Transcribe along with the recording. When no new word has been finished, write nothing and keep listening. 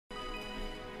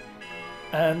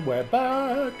And we're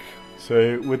back!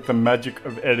 So, with the magic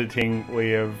of editing, we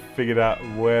have figured out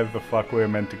where the fuck we're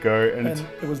meant to go, and it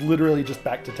was literally just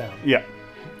back to town. yeah.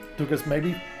 Took us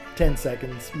maybe 10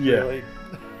 seconds, Yeah. really.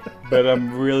 But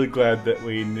I'm really glad that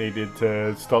we needed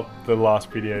to stop the last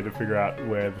video to figure out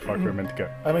where the fuck we're meant to go.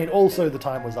 I mean, also the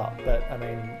time was up, but I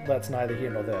mean, that's neither here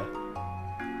nor there.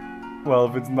 Well,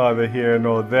 if it's neither here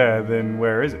nor there, then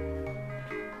where is it?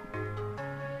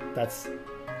 That's...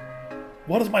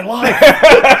 What is my life?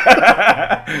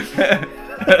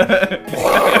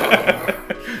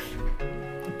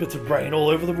 Bits of brain all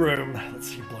over the room.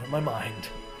 That's you blowing my mind.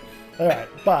 Alright,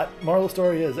 but moral of the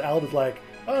story is Alda's like,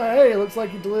 oh hey, looks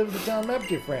like you delivered the town map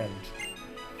to your friend.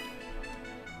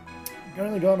 You've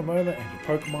only gone a moment and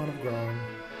your Pokemon have grown.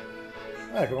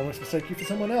 I could almost mistake you for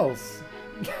someone else.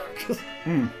 Because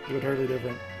you were totally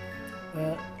different.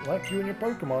 Like you and your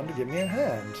Pokemon to give me a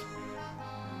hand.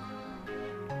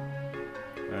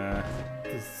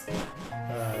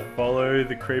 Follow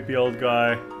the creepy old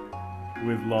guy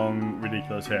with long,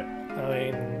 ridiculous hair. I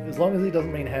mean, as long as he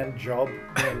doesn't mean hand job,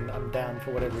 then I'm down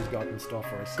for whatever he's got in store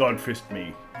for us. God fist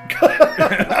me.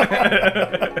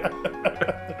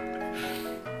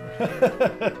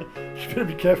 You better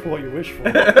be careful what you wish for.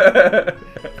 I'm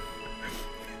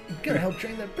gonna help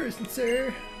train that person,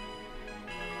 sir.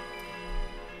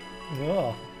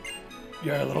 Oh.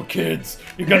 Yeah, little kids,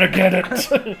 you're gonna get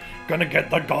it. Gonna get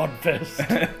the God fist.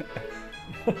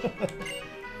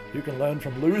 You can learn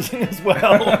from losing as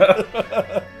well.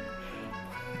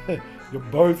 You're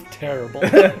both terrible.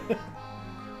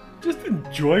 Just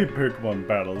enjoy Pokemon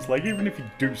battles, like even if you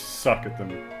do suck at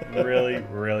them really,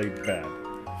 really bad.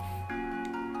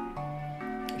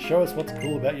 Show us what's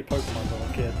cool about your Pokemon, little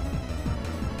kid.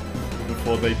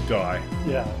 Before they die.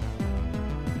 Yeah.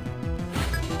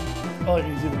 Oh,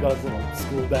 he's even got his little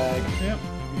school bag. Yep.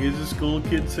 Here's a school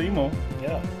kid, Seymour.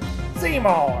 Yeah.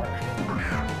 Seymour!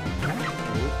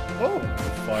 Oh!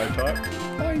 Fire type.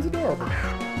 Oh, he's adorable.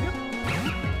 Yep.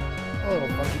 A little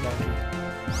funky monkey.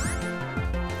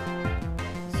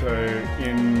 So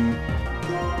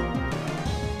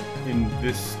in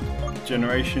this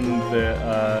generation there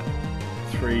are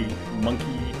 3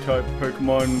 monkey type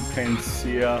Pokemon.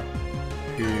 Pansear,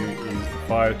 who is the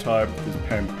fire type, there's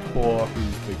Panpour,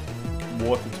 who's the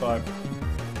water type,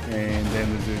 and then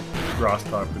there's a grass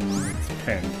type and it's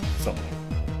Pan something.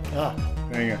 Ah.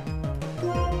 There you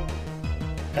go.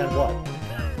 And what?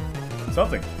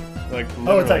 Something. Like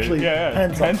Oh, it's actually yeah,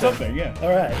 Pan Pan something. something, yeah.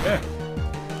 Alright. Yeah.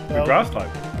 The Well, grass type.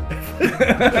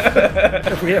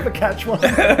 if we ever catch one,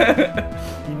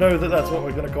 you know that that's what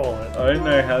we're going to call it. I don't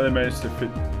know how they managed to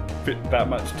fit that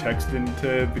much text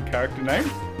into the character name.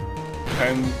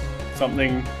 And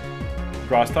something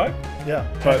grass type. Yeah,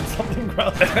 But something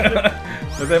grass type.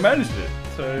 but they managed it.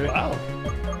 So Wow.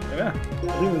 yeah.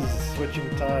 It was switching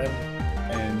time.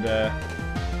 And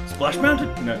Splash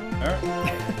Mountain? No. Alright.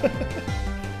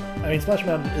 I mean, Splash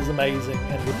Mountain is amazing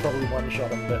and would probably one-shot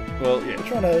him, but Well yeah. we're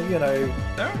trying to, you know,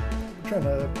 Alright. trying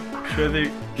to Share the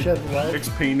shed the light.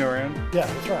 XP around. Yeah,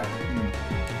 that's right.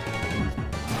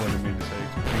 Wanted me to say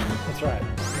XP. That's right.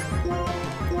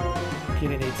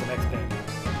 Kitty needs some XP.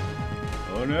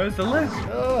 Oh no, it's the list.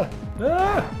 Ah!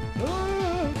 Ah!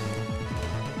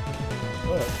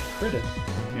 Oh, critted.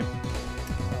 Yep.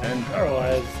 And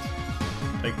Paralyzed.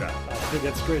 take that. I still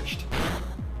get scritched.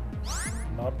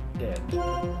 Not dead.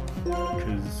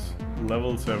 Because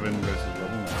level 7 versus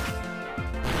level 9.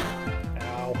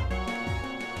 Ow.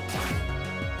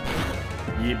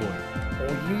 Yeah boy.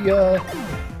 Oh yeah!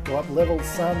 Go up levels,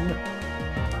 son.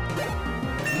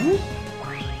 Whoop.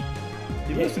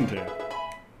 He Yeah. listened to you.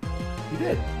 You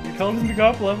did. You told him to go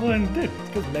up level and he did. It's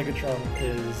because Megatron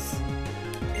is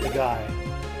the guy.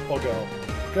 Or girl.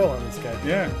 Girl in this case.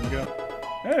 Yeah, you go.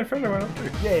 Hey, Frodo went up too.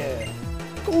 Yeah.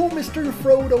 Go, Mr.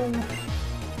 Frodo!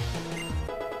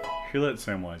 She let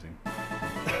Samwise in.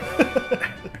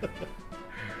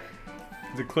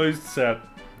 It's a closed set,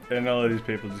 and all of these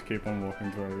people just keep on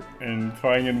walking through and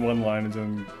throwing in one-liners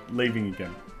and leaving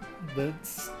again. No,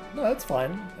 that's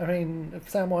fine. I mean, if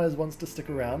Samwise wants to stick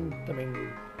around, I mean,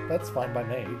 that's fine by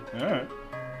me. Alright.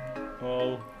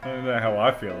 Well, I don't know how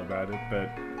I feel about it,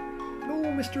 but... No,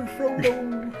 Mr.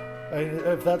 Frodo! I mean,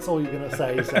 if that's all you're gonna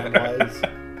say, Samwise,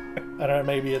 I don't know,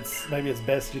 maybe it's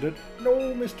best you do. No,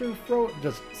 Mr. Frodo!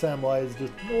 Just Samwise,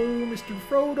 just, no, Mr.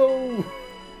 Frodo!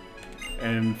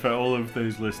 And for all of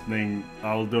those listening,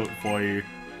 I'll do it for you.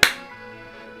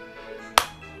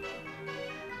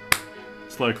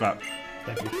 Slow clap.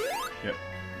 Thank you. Yep.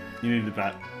 You needed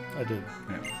that. I did.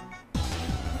 Yeah.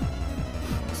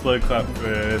 Slow clap for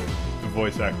the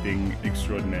voice acting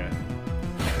extraordinaire.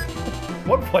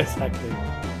 What voice acting?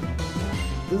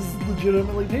 There's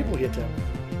legitimately people here, Tim.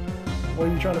 What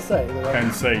are you trying to say?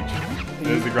 Pan Sage.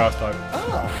 There's the grass type.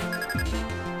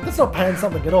 Ah! That's not pan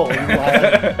something at all, you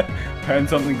liar. Pan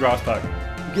something grass type.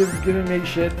 Giving me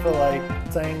shit for, like,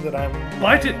 saying that I'm...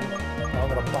 Bite it! Oh, I'm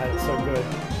gonna bite it so good.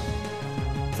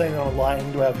 Saying that I'm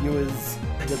lying to our viewers,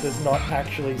 that there's not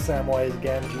actually Samwise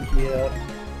Gamgee here.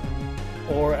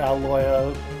 Or our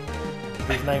lawyer,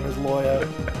 whose name is Lawyer...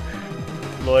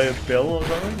 Lawyer Bill or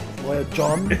something? Lawyer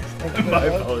John. My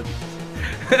apologies.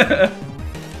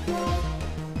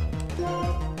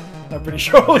 I'm pretty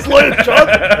sure it was Lawyer John.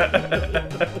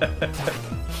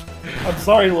 I'm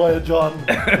sorry, Lawyer John,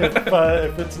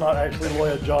 if it's not actually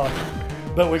Lawyer John.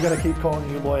 But we're going to keep calling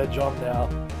you Lawyer John now.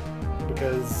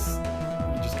 Because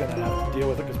you're just going to have to deal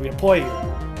with it because we employ you.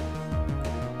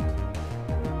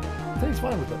 So he's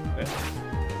fine with it.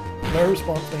 Yeah. No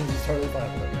response means he's totally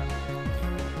fine with it.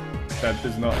 That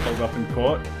does not hold up in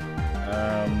court.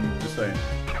 Just saying.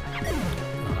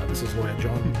 This is Lawyer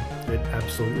John. It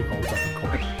absolutely holds up in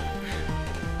court.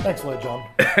 Thanks, Lawyer John.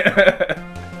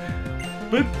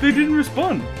 But they didn't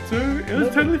respond, so it was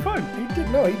totally fine. He did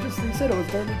no. He said it was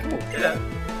totally cool. Yeah.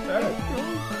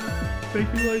 Thank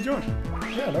you, Lawyer John.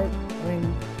 Yeah. No. I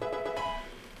mean,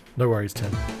 no worries,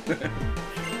 Tim.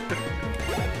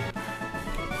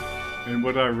 And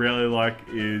what I really like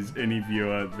is any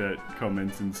viewer that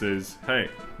comments and says, "Hey,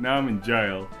 now I'm in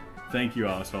jail. Thank you,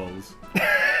 assholes."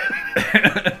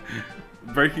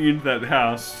 Breaking into that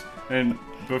house and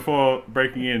before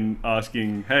breaking in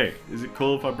asking, "Hey, is it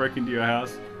cool if I break into your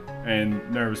house?" And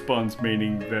no response,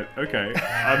 meaning that, okay,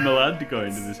 I'm allowed to go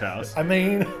into this house. I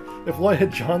mean, if Lawyer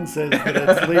John says that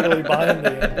it's legally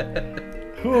binding,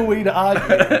 who are we to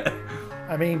argue?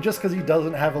 I mean, just because he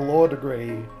doesn't have a law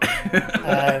degree,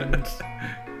 and...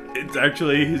 It's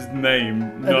actually his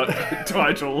name, not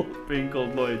title, being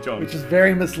called Lawyer John. Which is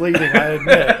very misleading, I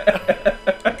admit.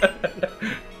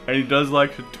 And he does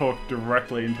like to talk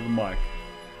directly into the mic.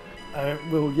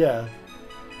 Well, yeah.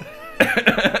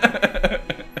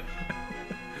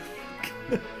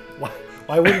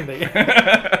 Why wouldn't he?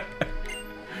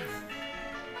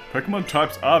 Pokemon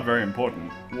types are very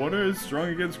important. Water is strong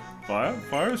against fire,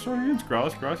 fire is strong against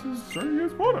grass, grass is strong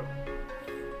against water.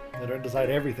 They don't decide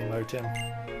everything though, Tim.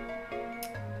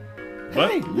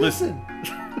 But hey, listen!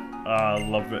 I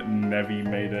love that Navi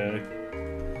made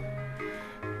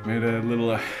a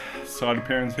little side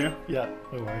appearance here. Yeah,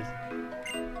 no worries.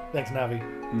 Thanks, Navi.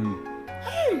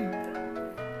 Hey!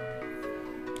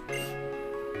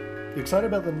 You excited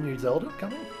about the new Zelda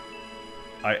coming?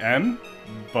 I am,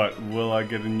 but will I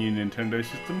get a new Nintendo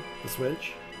system? The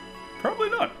Switch? Probably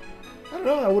not. I don't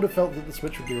know, I would have felt that the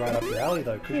Switch would be right up your alley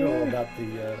though, because you're all about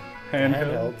the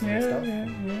handhelds and stuff. Yeah.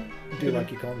 You do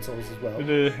like your consoles as well.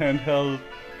 The handheld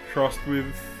crossed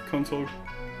with console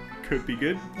could be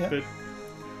good, but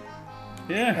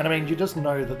yeah. And I mean, you just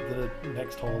know that the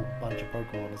next whole bunch of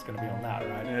Pokemon is going to be on that,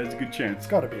 right? Yeah, it's a good chance. It's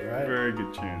got to be, right? Very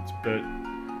good chance, but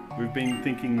we've been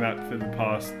thinking that for the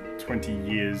past 20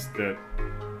 years that,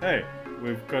 hey,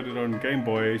 we've got it on Game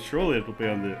Boy, surely it'll be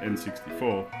on the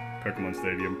N64, Pokemon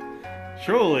Stadium.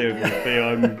 Surely it will be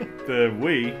on the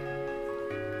Wii,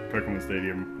 Pokemon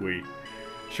Stadium Wii.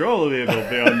 Surely it'll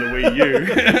be on the Wii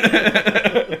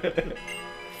U.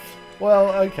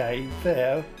 Well, okay,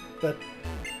 fair, but...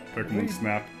 Pokemon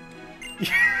Snap.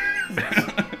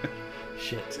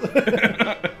 Shit.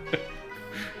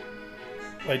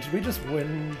 Wait, did we just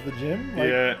win the gym? Like...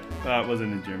 Yeah, that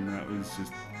wasn't a gym. That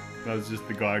was just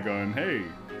the guy going, "Hey,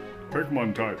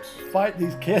 Pokemon types. Fight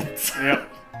these kids." Yep,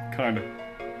 kind of.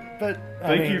 But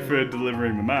thank you for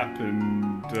delivering the map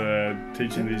and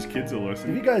teaching these kids a lesson.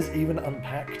 Have you guys even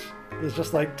unpacked? There's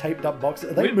just like taped up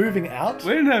boxes. Are they moving out?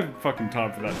 We didn't have fucking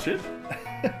time for that shit.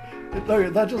 No,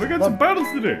 that just... We got some battles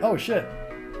to do. Oh shit.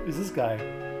 Who's this guy?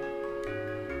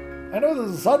 I know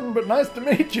this is sudden, but nice to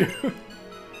meet you.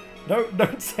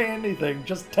 Don't say anything.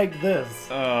 Just take this.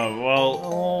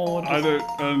 Well, I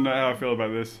don't know how I feel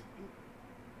about this.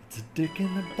 It's a dick in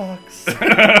a box.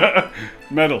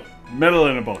 Metal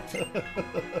in a box.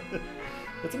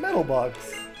 It's a metal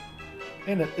box.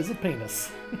 In it is a penis.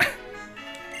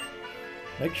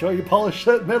 Make sure you polish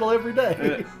that metal every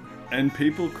day. And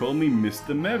people call me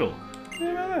Mr. Metal.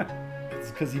 Yeah. It's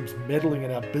because he's meddling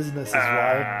in our business, is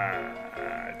why.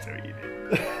 So you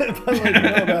did. By the way, you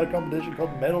know about a competition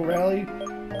called Metal Rally?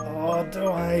 Oh, do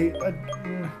I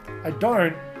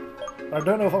don't. I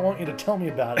don't know if I want you to tell me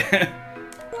about it.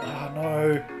 Oh,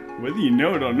 no. Whether you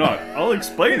know it or not, I'll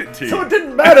explain it to you. So it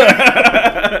didn't matter!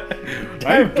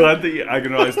 I'm glad that you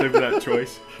agonized over that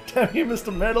choice. Damn you,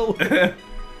 Mr. Metal.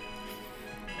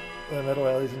 The Metal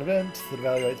Rally is an event that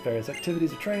evaluates various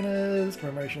activities of trainers.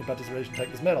 Commemoration of participation,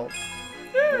 take this medal.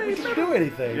 Yeah, We didn't do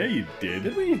anything. Yeah, you did.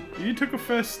 Did we? You took a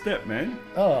first step, man.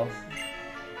 Oh.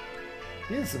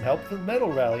 Here's some help for the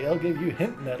medal rally. I'll give you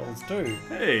hint medals too.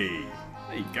 Hey,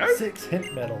 there you go. 6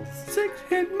 hint medals. 6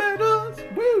 hint medals.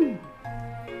 Woo!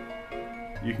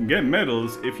 You can get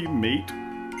medals if you meet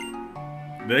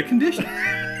their conditions.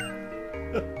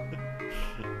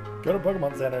 Go to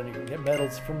Pokemon Center and you can get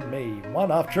medals from me,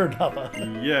 one after another.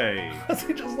 Yay. Does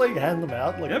he just like hand them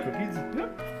out like Yep. cookies?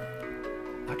 Yep.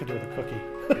 I could do with a cookie.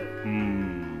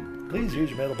 Hmm. Please use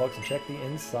your medal box and check the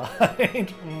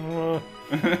inside.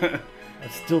 I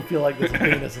still feel like there's a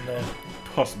penis in there.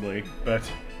 Possibly, but...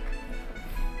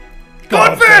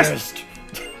 God first!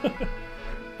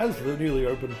 As for the newly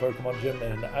opened Pokemon gym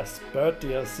in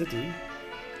Aspertia City,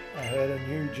 I heard a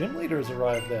new gym leader has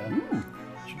arrived there. Ooh.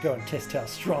 Should go and test how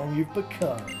strong you've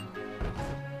become.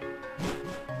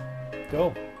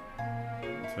 Go.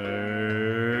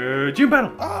 So... Gym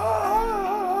battle!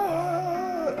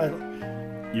 I,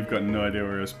 You've got no idea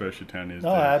where Aspertia Town is, no,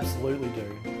 do I you? absolutely do.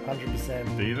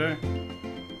 100%. Do you though?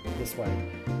 This way.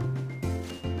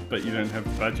 But you don't have the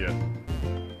badge yet.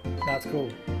 That's cool.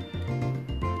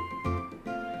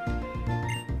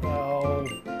 Oh.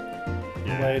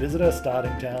 Yeah. Wait, is it a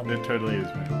starting town? It totally is,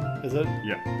 man. Is it?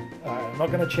 Yeah. Alright, I'm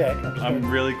not gonna check. I'm just I'm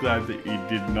gonna... really glad that you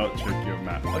did not check your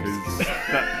map, because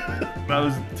that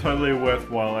was totally a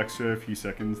worthwhile extra few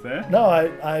seconds there. No,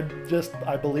 I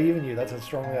believe in you. That's how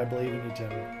strongly I believe in you, Tim.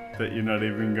 That you're not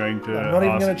even going to I'm not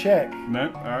even ask... gonna check. No?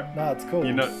 Alright. No, it's cool.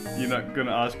 You're not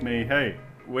gonna ask me, hey,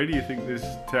 where do you think this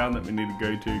town that we need to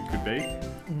go to could be?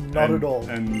 Not at all.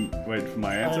 And wait for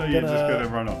my answer, I'm you're just gonna- gonna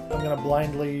run off. I'm gonna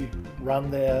blindly run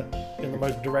there in the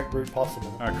most direct route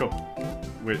possible. Alright, cool.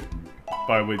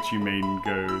 By which you mean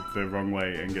go the wrong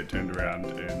way and get turned around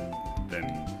and then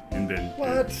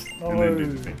What? and then do No.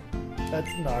 the thing. That's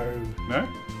no. No?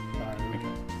 No.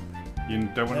 You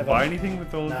don't want to Never. buy anything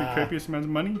with all of your Nah. copious amounts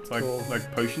of money? Like Cool.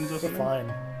 like potions or We're something?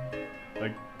 fine.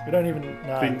 Like We don't even.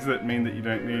 No. things that mean that you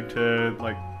don't need to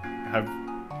like have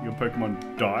your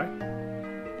Pokemon die?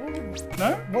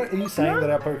 No? What are you saying No. that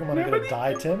our Pokemon are No, gonna but-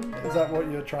 die, Tim? Is that what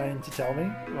you're trying to tell me?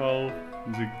 Well,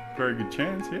 there's a very good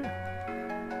chance, yeah.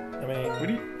 I mean,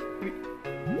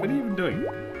 What are you even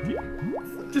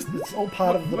doing? Just it's all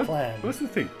part of the plan. What's the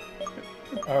thing?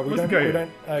 Alright, we what's don't. the go We here?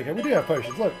 don't. Okay, we do have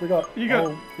potions. Look, we got. You got,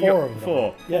 all you four got of them.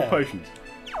 four Yeah. potions.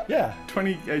 Yeah.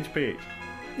 20 HP each.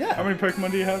 Yeah. How many Pokemon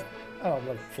do you have? Oh,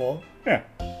 like 4. Yeah.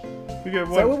 You get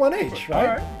So we're one each,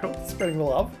 right? Alright, cool. Spreading the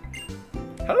love.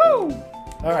 Hello!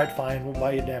 Alright, fine. We'll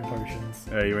buy you damn potions.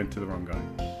 Yeah, you went to the wrong guy.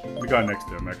 The guy next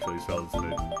to him actually sells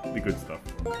the good stuff.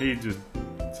 He just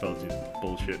sells you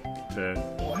bullshit to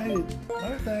Why? No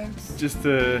thanks. just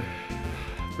the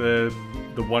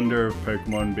wonder of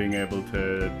Pokemon being able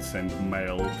to send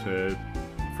mail to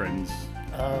friends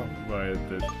via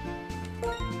the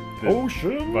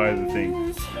Potions. via the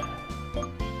thing.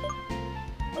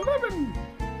 11.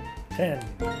 10.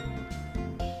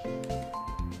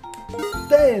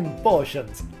 10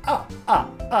 potions.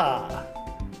 Ah.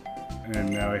 And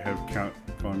now I have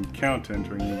Count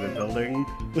entering the building.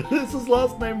 This is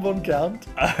last name Von Count.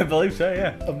 I believe so,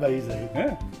 yeah. Amazing.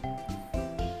 Yeah.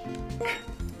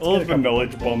 All of the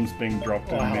knowledge bombs being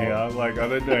dropped on me. Wow. Like, I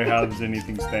don't know how there's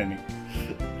anything standing.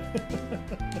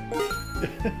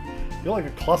 You're like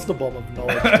a cluster bomb of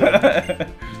knowledge. Too.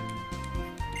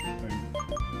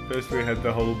 First we had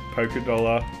the whole polka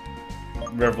dollar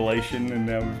revelation, and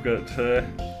now we've got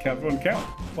Count Von Count.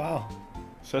 Wow.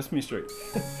 Sesame Street.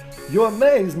 You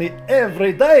amaze me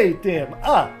every day, Tim.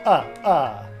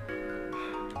 Ah.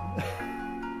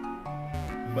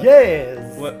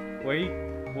 Yes. What?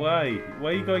 Why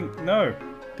are you going? No.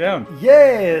 Down.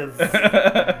 Yes.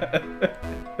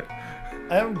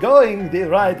 I'm going the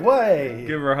right way.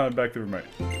 Give Rohan back the remote.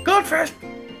 God first!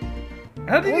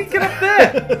 How did he get up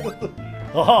there?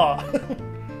 Haha.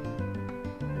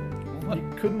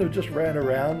 You couldn't have just ran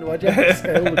around. Why'd you have to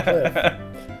scale the cliff?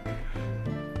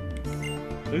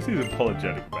 At least he's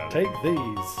apologetic about it. Take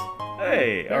these.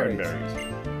 Hey, Berries. orange berries.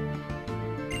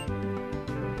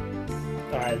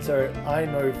 Alright, so I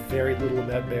know very little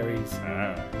about berries.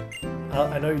 Ah.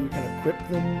 I know you can equip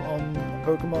them on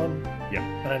Pokemon, Yep.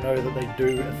 and I know that they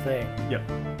do a thing. Yep.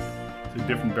 So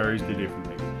different berries do different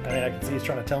things. I mean, I can see he's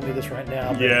trying to tell me this right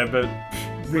now. But Yeah, but what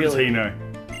does Really? he know?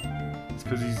 It's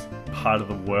because he's part of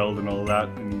the world and all that,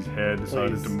 and his hair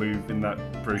decided Please. to move in that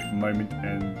brief moment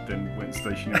and then went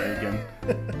stationary again.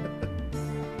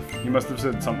 You must have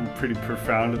said something pretty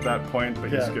profound at that point,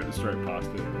 but you Yeah. skipped straight past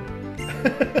it.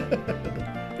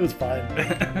 It was fine.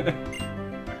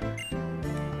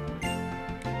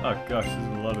 Oh gosh,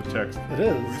 there's a lot of text. It We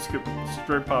is. skipped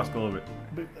straight past all of it.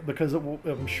 because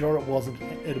I'm sure it wasn't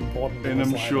important. And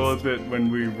I'm sure that when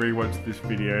we rewatch this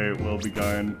video, we'll be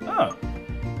going, oh,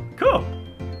 cool.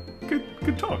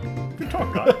 Good talk. Good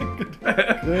talk, guy.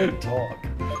 Good talk.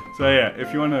 So yeah,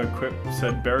 if you want to equip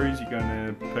said berries, you're going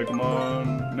to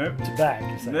Pokemon... Nope. To bag,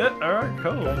 you say. Yeah, alright,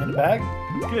 cool. Going in the bag?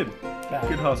 Good. Bag.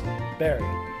 Good hustle. Berry.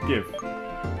 Give.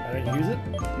 I don't use it?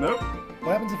 Nope.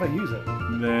 What happens if I use it?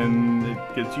 Then it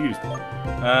gets used.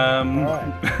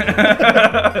 Alright.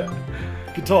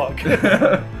 Good talk.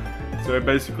 So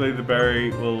basically the berry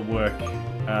will work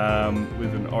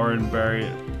with an orange berry.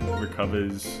 It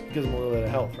recovers. Gives them a little bit of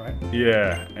health, right?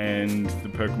 Yeah, and the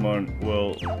Pokemon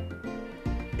will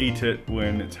eat it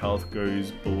when its health goes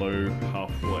below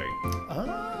halfway.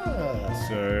 Ah.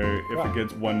 So if it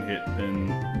gets one hit, then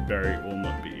the berry will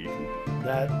not be eaten.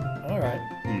 Alright.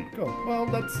 Cool. Well,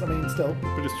 that's, I mean, still.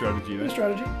 Bit of strategy there. Bit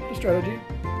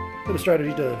of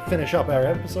strategy to finish up our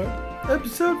episode.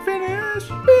 Episode finish!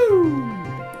 Woo!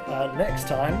 Next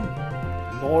time,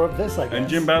 more of this, I guess. And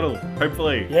gym battle,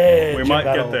 hopefully. Yeah, we gym might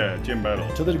battle. get there. Gym battle.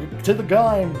 To the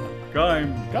Gaim.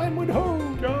 Gaim. Gaim would ho.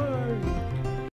 Gaim.